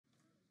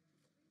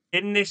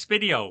In this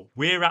video,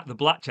 we're at the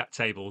blackjack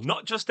table.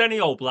 Not just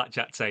any old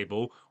blackjack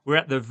table, we're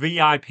at the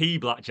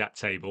VIP blackjack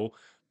table.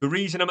 The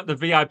reason I'm at the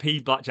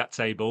VIP blackjack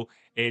table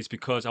is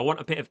because I want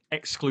a bit of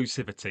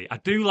exclusivity. I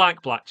do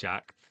like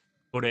blackjack,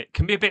 but it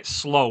can be a bit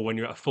slow when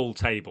you're at a full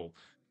table.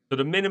 So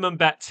the minimum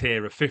bets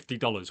here are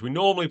 $50. We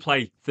normally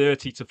play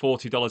 $30 to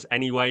 $40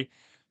 anyway.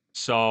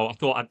 So I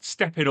thought I'd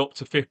step it up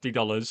to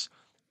 $50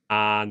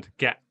 and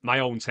get my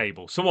own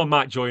table. Someone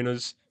might join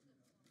us.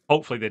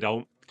 Hopefully they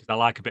don't, because I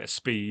like a bit of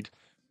speed.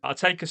 I'll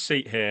take a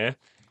seat here,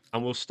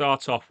 and we'll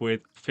start off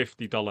with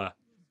 $50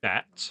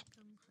 bet.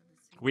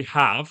 We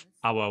have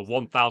our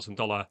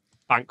 $1,000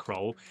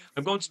 bankroll.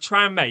 I'm going to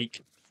try and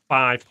make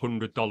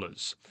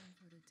 $500.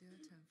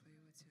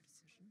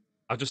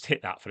 I'll just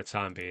hit that for the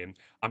time being.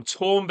 I'm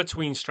torn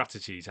between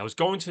strategies. I was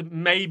going to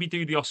maybe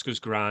do the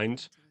Oscars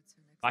grind.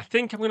 I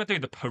think I'm going to do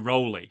the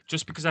Paroli,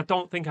 just because I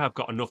don't think I've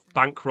got enough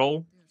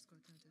bankroll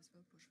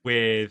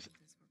with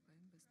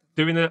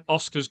doing the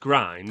Oscars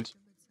grind.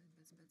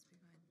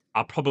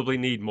 I'll probably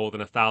need more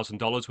than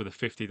 $1,000 with a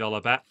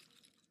 $50 bet.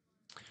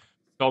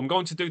 So I'm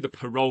going to do the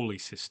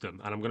Paroli system,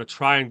 and I'm going to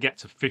try and get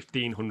to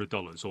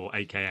 $1,500, or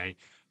AKA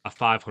a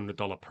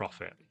 $500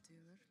 profit.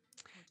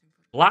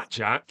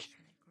 Blackjack,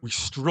 we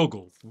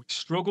struggle. We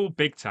struggle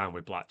big time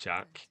with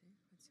blackjack.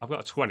 I've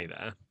got a 20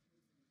 there.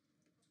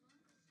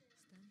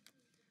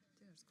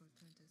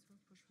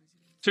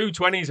 2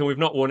 20s and we've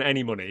not won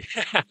any money.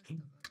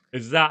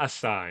 Is that a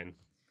sign?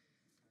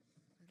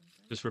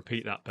 Just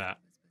repeat that bet.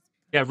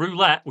 Yeah,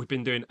 roulette, we've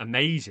been doing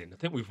amazing. I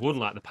think we've won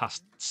like the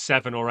past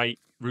 7 or 8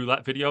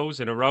 roulette videos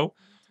in a row.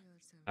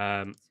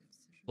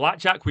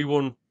 Blackjack, we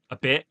won a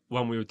bit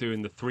when we were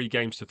doing the 3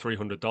 games to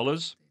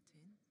 $300.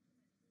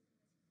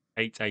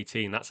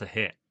 8-18, that's a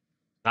hit.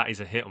 That is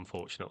a hit,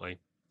 unfortunately.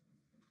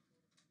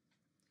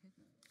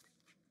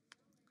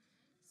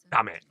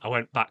 Damn it, I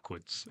went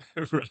backwards.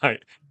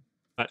 Right,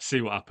 let's see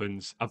what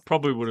happens. I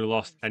probably would have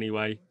lost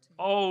anyway.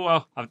 Oh,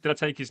 well, did I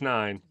take his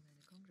 9?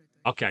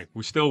 Okay,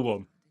 we still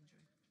won.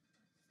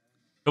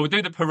 So we'll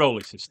do the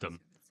Paroli system.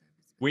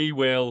 We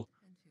will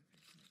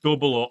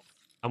double up,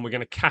 and we're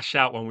going to cash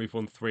out when we've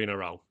won 3 in a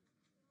row.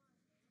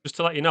 Just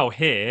to let you know,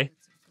 here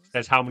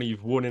says how many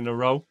you've won in a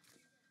row.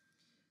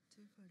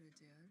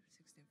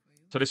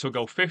 So this will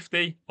go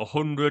 50,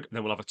 100,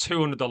 then we'll have a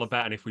 $200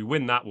 bet, and if we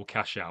win that, we'll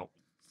cash out.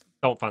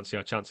 Don't fancy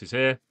our chances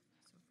here.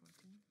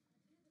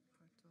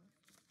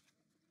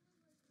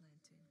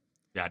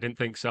 Yeah, I didn't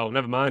think so.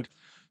 Never mind.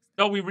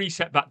 So we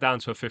reset back down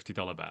to a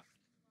 $50 bet.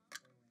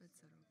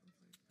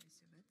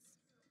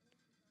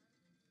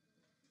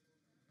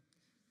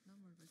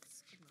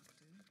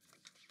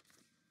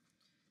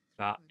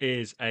 That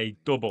is a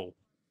double.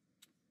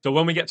 So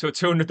when we get to a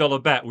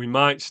 $200 bet, we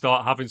might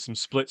start having some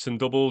splits and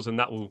doubles, and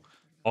that will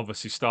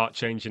obviously start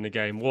changing the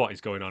game. What is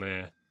going on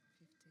here?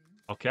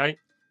 Okay.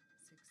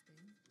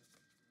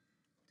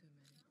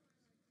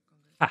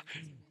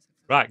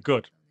 Right,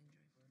 good.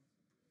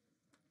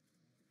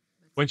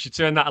 When she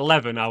turned that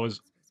 11, I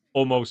was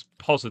almost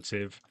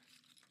positive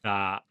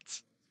that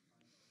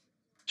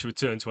she would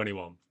turn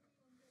 21.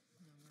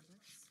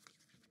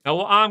 Now,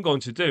 what I'm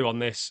going to do on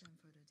this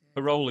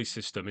Paroli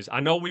system is,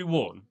 I know we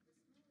won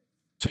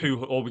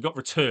we got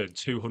returned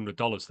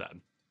 $200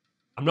 then.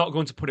 I'm not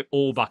going to put it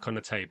all back on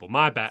the table.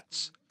 My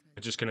bets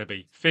are just going to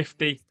be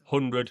 50,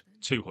 100,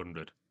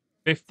 200.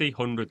 50,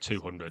 100,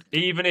 200.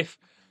 Even if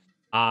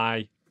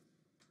let's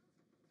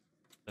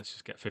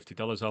just get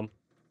 $50 on.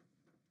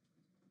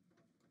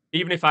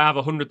 Even if I have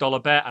a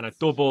 $100 bet and a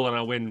double and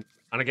I win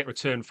and I get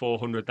returned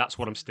 400, that's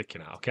what I'm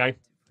sticking at, okay?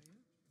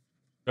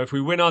 So if we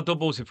win our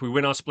doubles, if we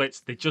win our splits,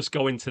 they just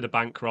go into the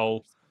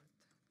bankroll.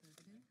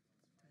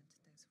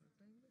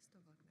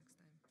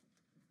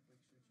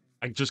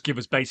 And just give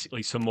us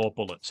basically some more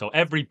bullets. So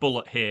every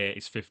bullet here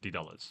is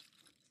 $50.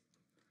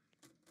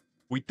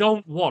 We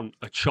don't want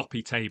a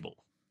choppy table.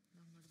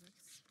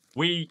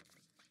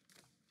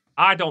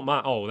 I don't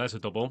mind. Oh, there's a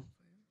double.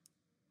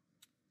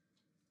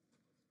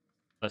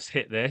 Let's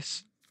hit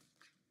this.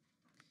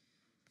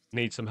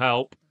 Need some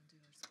help.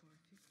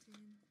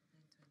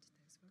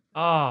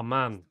 Oh,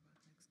 man.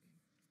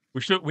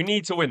 We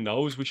need to win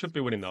those. We should be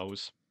winning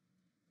those.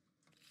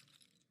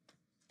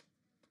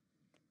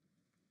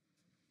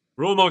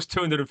 We're almost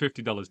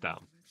 $250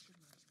 down.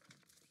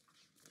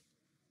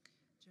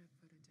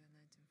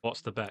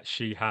 What's the bet?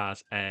 She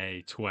has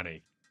a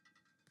 20.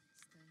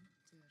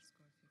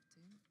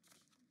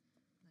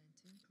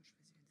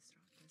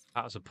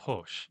 That was a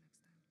push.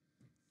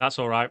 That's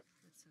all right.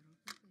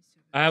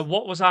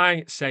 What was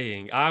I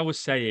saying? I was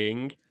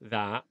saying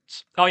that...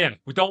 Oh, yeah,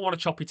 we don't want a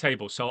choppy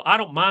table. So I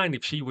don't mind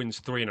if she wins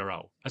 3 in a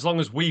row, as long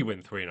as we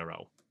win 3 in a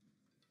row.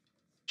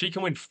 She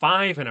can win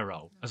 5 in a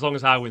row, as long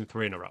as I win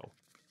 3 in a row.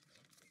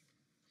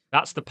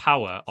 That's the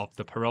power of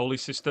the Paroli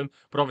system.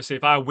 But obviously,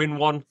 if I win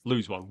 1,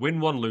 lose 1, win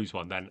 1, lose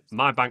 1, then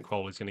my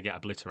bankroll is going to get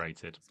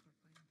obliterated.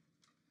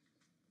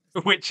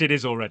 Which it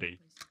is already.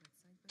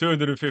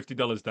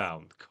 $250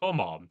 down. Come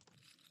on.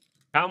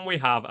 Can we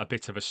have a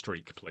bit of a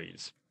streak,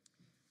 please?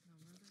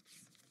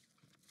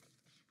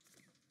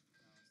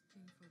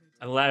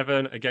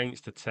 11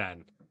 against a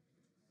 10.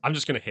 I'm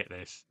just going to hit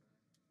this.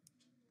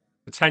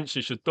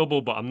 Potentially should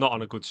double, but I'm not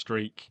on a good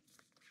streak.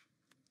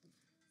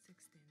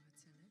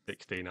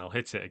 16. I'll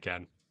hit it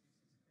again.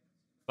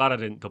 Glad I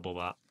didn't double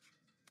that.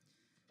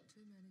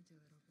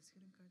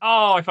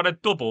 Oh, if I'd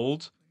have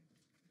doubled,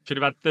 should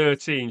have had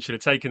 13. Should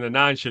have taken the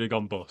 9. Should have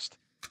gone bust.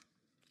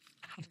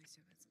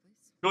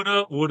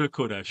 Coulda, woulda,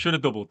 coulda. Should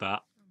have doubled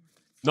that.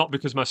 Not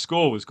because my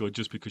score was good,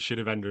 just because should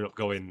have ended up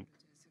going.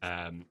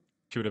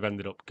 Should have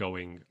ended up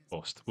going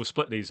bust. We'll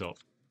split these up.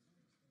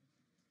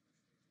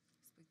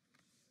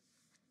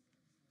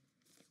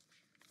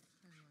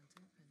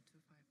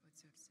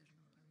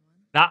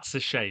 That's a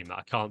shame that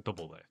I can't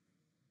double this.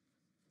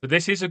 So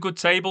this is a good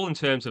table in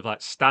terms of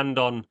like stand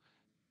on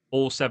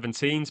all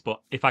 17s, but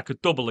if I could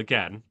double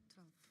again,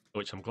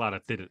 which I'm glad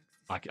I didn't.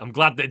 Like, I'm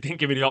glad they didn't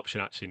give me the option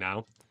actually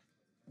now.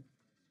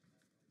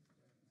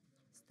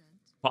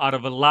 But I'd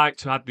have liked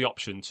to have the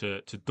option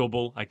to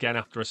double again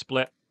after a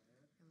split.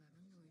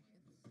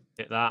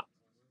 Hit that.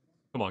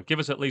 Come on, give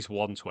us at least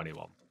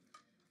 121.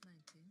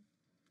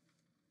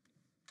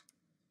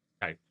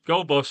 Okay,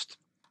 go bust.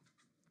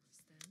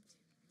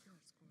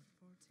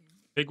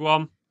 Big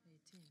one.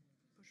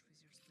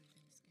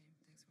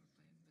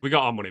 We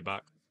got our money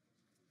back.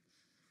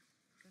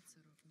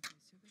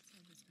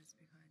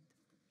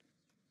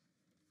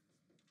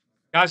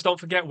 Guys, don't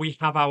forget we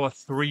have our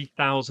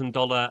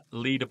 $3,000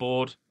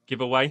 leaderboard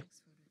giveaway.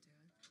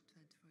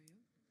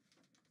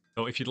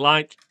 So if you'd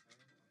like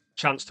a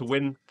chance to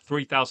win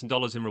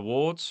 $3,000 in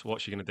rewards,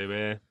 what you going to do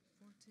here?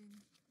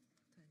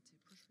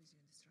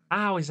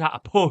 How is that a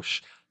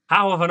push?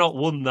 How have I not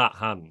won that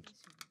hand?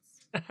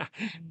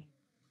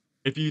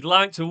 If you'd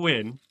like to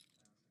win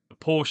a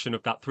portion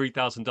of that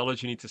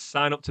 $3,000, you need to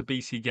sign up to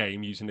BC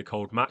Game using the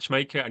code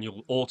Matchmaker, and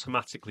you'll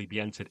automatically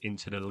be entered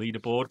into the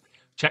leaderboard.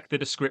 Check the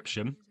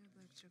description.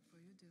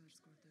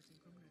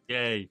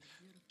 Yay.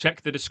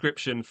 Check the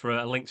description for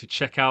a link to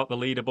check out the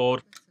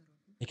leaderboard.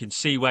 You can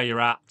see where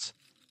you're at.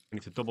 You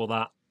need to double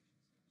that.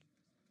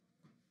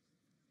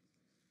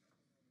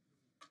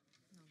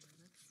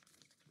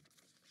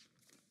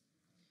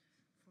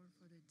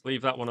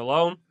 Leave that one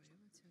alone.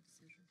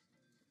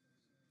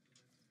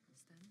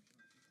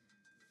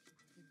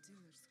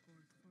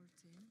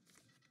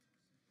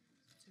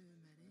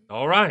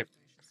 All right.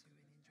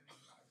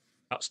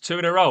 That's 2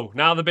 in a row.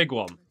 Now the big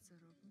one.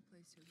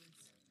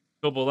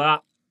 Double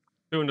that.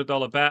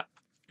 $200 bet.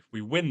 If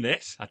we win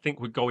this, I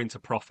think we go into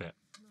profit.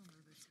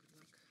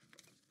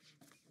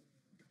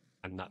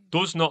 And that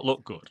does not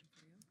look good.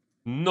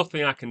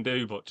 Nothing I can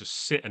do but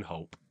just sit and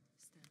hope.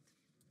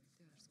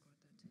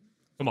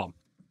 Come on.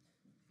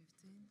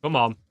 Come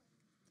on.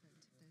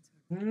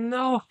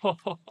 No.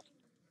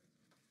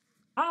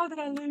 How did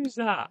I lose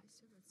that?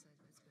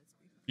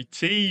 He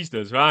teased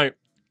us, right?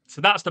 So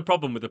that's the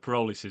problem with the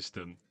Paroli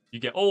system. You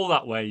get all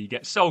that way, you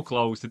get so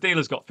close, the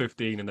dealer's got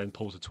 15 and then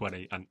pulls a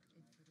 20, and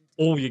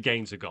all your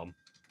gains are gone.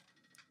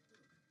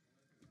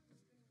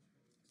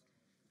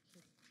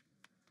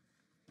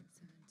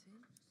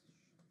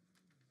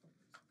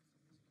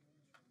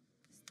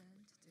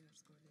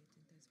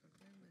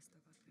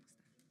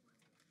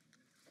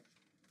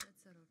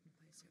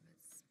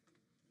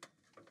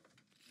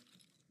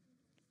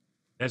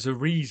 There's a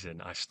reason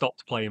I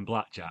stopped playing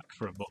blackjack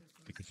for a month,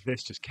 because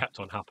this just kept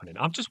on happening.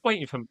 I'm just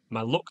waiting for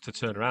my luck to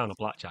turn around on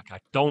blackjack. I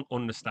don't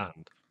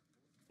understand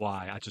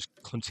why I just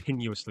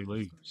continuously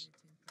lose.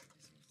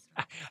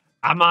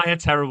 Am I a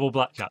terrible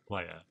blackjack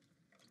player?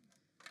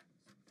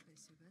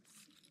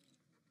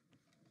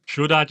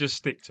 Should I just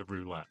stick to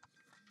roulette?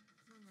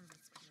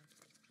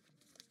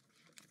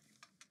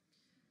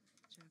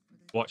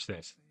 Watch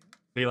this.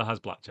 Dealer has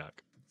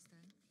blackjack.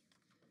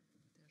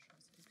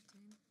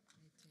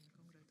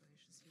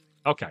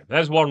 Okay,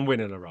 there's one win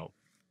in a row.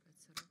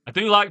 I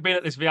do like being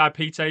at this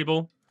VIP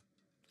table.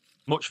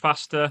 Much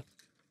faster.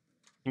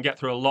 You can get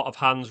through a lot of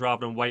hands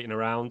rather than waiting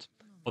around.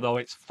 Although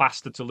it's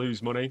faster to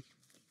lose money.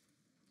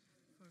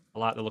 I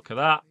like the look of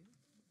that.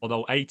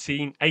 Although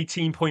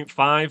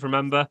 18.5,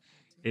 remember,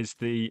 is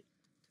the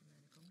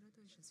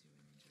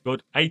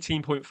good.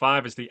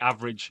 18.5 is the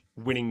average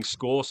winning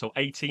score. So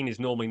 18 is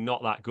normally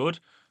not that good.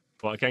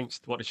 But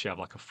against, what does she have,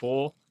 like a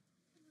 4?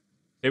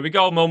 Here we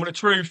go, moment of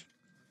truth.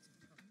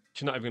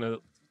 She's not even going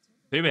to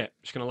do it.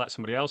 She's going to let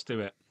somebody else do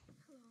it.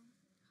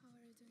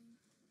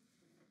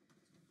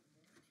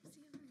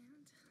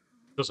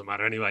 Doesn't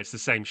matter anyway, it's the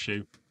same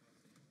shoe.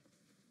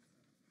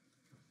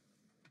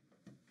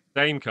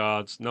 Same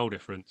cards, no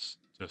difference.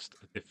 Just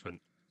a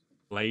different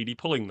lady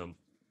pulling them.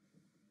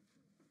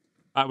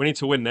 All right, we need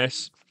to win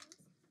this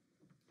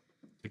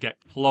to get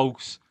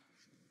close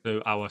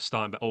to our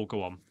starting bet. Oh,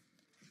 go on.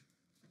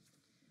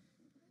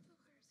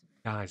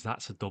 Guys,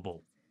 that's a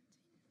double.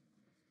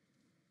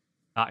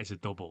 That is a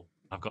double.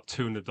 I've got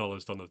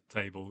 $200 on the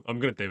table. I'm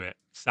going to do it.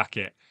 Sack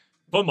it.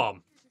 Come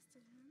on.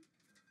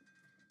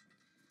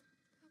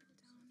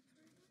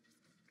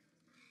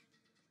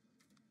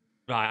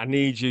 Right, I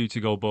need you to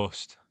go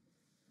bust.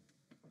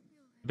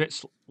 A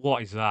bit.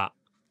 What is that?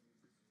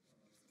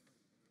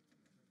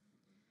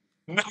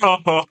 No!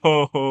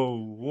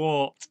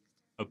 What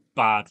a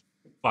bad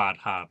bad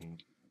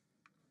hand.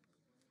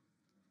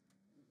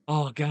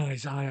 Oh,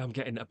 guys, I am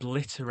getting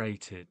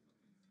obliterated.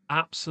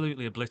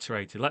 Absolutely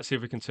obliterated. Let's see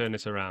if we can turn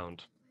this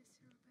around.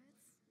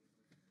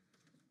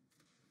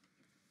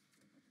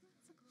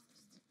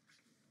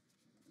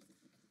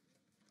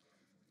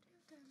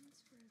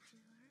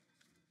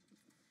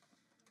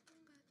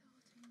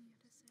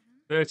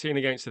 $13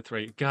 against the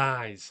 3.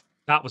 Guys,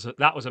 that was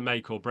a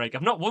make or break.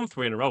 I've not won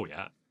 3 in a row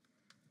yet.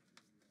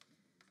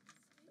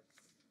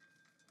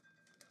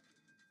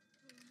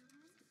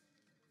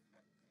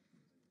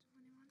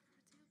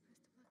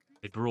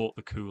 They brought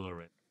the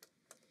cooler in.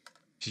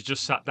 She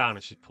just sat down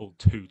and she pulled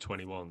 2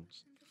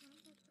 21s.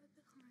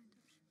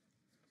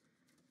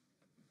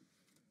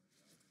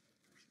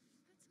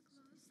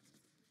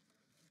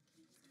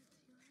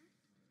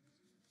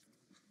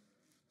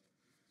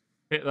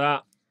 Hit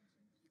that.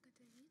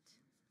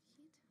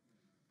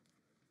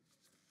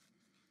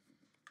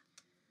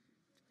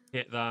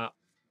 Hit that.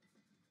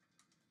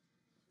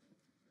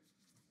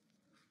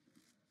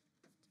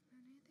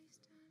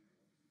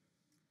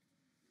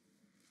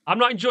 I'm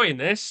not enjoying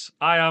this.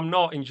 I am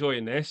not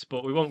enjoying this,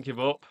 but we won't give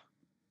up.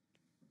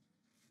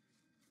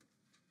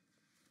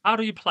 How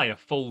do you play a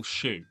full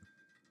shoe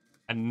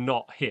and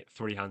not hit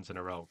 3 hands in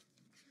a row?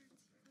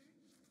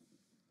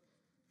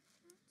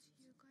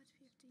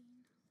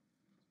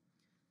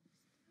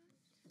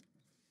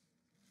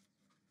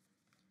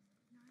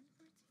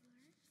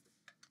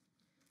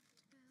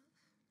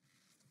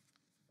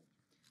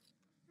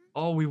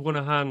 Oh, we won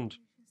a hand.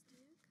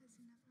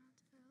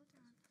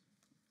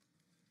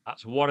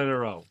 That's 1 in a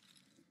row.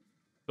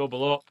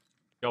 Double up.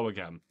 Go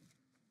again.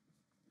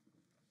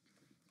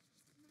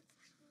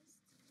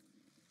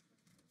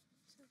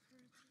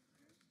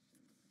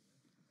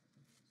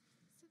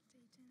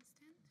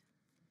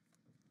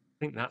 I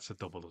think that's a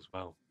double as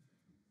well.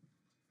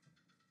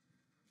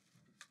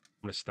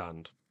 I'm going to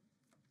stand.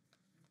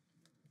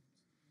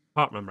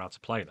 Can't remember how to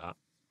play that.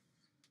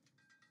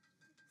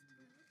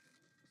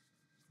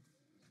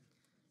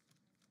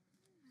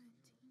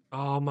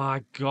 Oh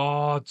my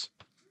God.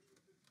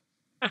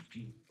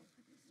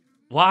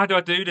 Why do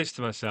I do this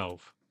to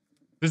myself?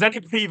 Does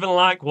anybody even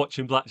like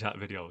watching blackjack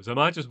videos? Am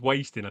I just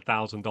wasting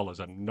 $1,000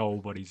 and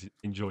nobody's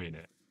enjoying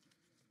it?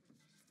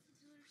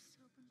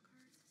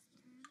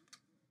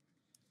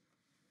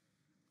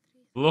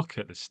 Look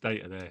at the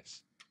state of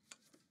this.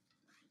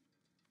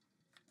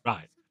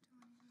 Right.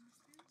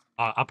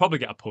 I'll probably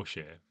get a push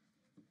here.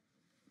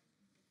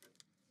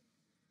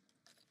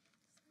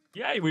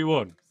 Yay, we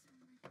won.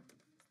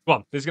 Go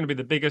on, this is going to be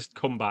the biggest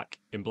comeback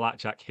in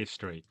blackjack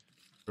history.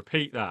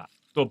 Repeat that.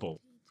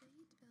 Double.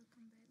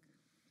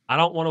 I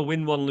don't want to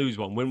win one, lose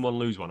one. Win one,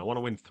 lose one. I want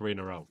to win 3 in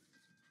a row.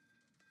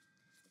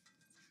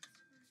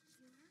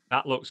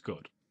 That looks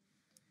good.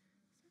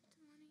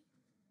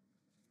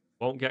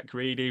 Won't get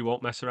greedy.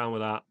 Won't mess around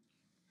with that.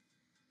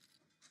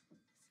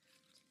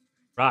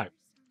 Right.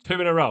 2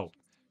 in a row.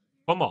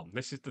 Come on.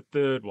 This is the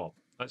 3rd one.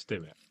 Let's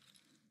do it.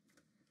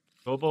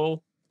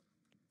 Double.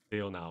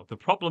 Deal now. The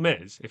problem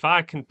is, if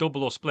I can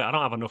double or split, I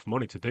don't have enough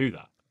money to do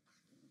that.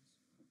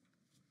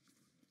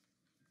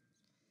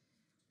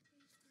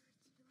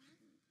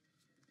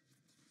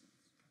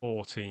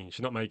 $14.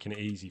 She's not making it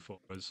easy for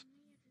us.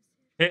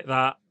 Hit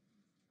that.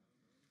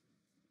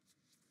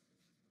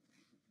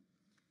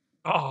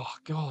 Oh,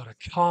 God, I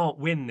can't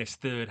win this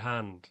 3rd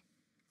hand.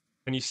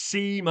 Can you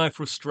see my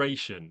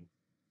frustration?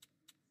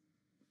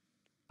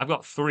 I've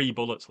got 3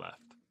 bullets left.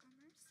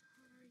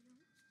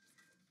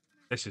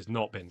 This has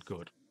not been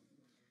good.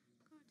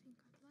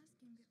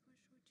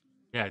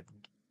 Yeah,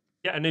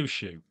 get a new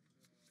shoe.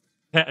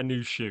 Get a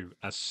new shoe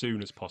as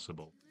soon as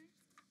possible.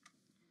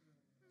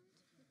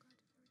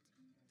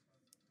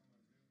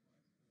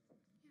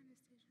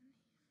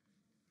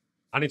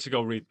 I need to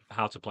go read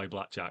how to play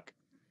blackjack.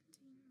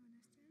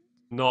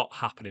 Not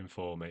happening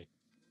for me.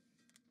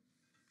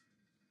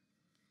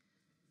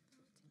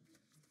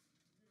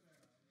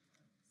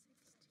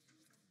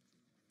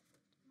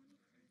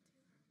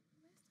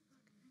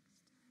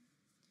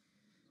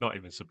 Not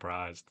even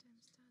surprised.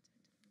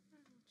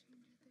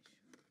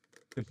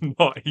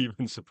 Not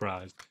even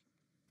surprised.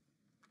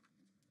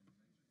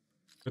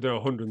 We do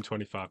a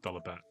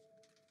 $125 bet.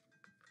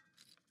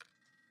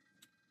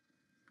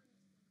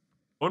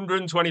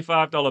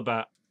 $125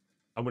 bet.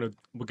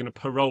 We're gonna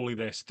paroli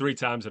this 3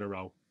 times in a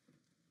row.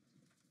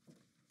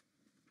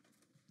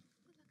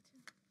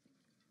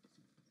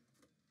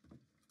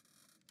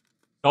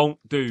 Don't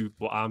do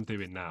what I'm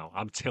doing now.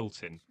 I'm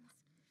tilting.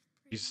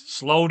 He's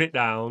slowed it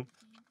down,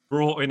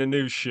 brought in a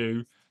new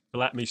shoe to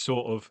let me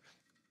sort of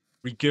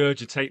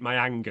regurgitate my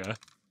anger.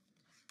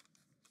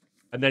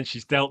 And then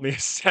she's dealt me a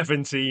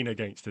 17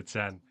 against a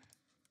 10.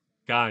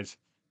 Guys,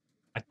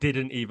 I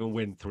didn't even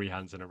win 3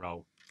 hands in a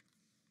row.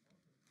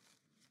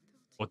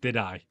 Or did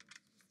I?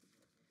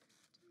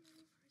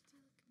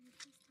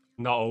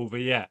 Not over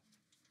yet.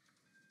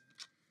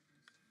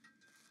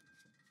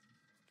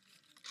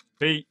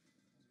 Beat.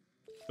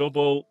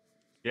 Double.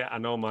 Yeah, I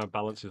know my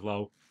balance is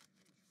low.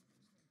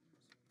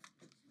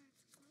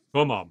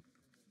 Come on.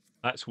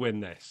 Let's win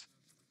this.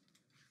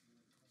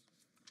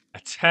 A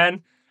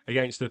 10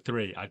 against a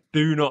 3. I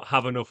do not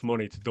have enough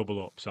money to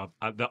double up, so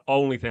the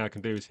only thing I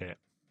can do is hit.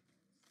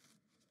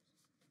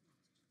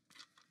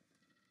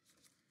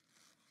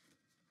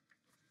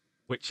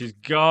 Which is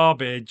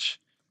garbage.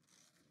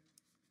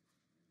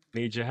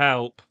 Need your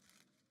help.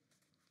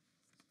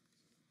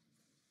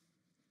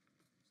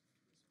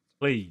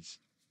 Please.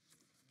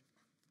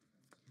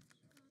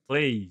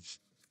 Please.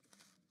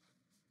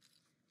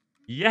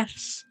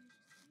 Yes.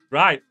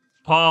 Right.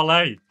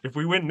 Parlay. If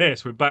we win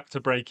this, we're back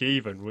to break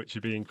even, which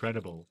would be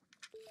incredible.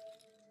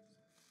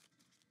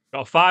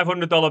 Got a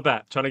 $500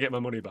 bet, trying to get my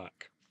money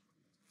back.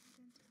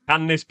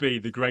 Can this be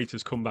the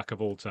greatest comeback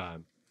of all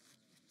time?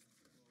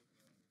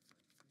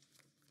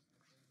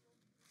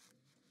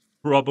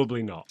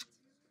 Probably not.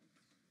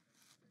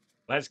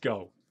 Let's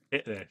go.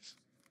 Hit this.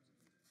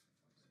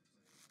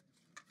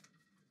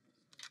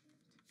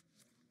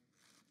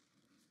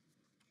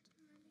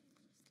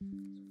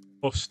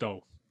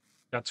 Busto.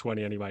 Got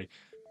 20 anyway.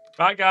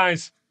 Right,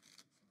 guys.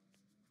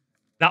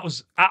 That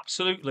was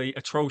absolutely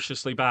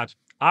atrociously bad.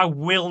 I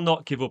will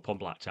not give up on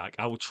blackjack.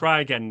 I will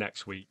try again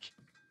next week.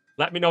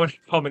 Let me know in the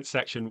comment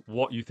section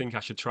what you think I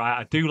should try.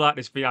 I do like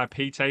this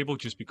VIP table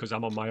just because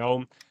I'm on my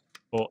own,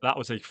 but that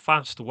was a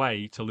fast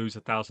way to lose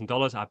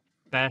 $1,000.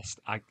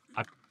 I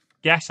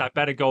guess I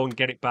better go and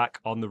get it back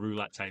on the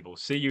roulette table.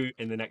 See you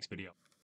in the next video.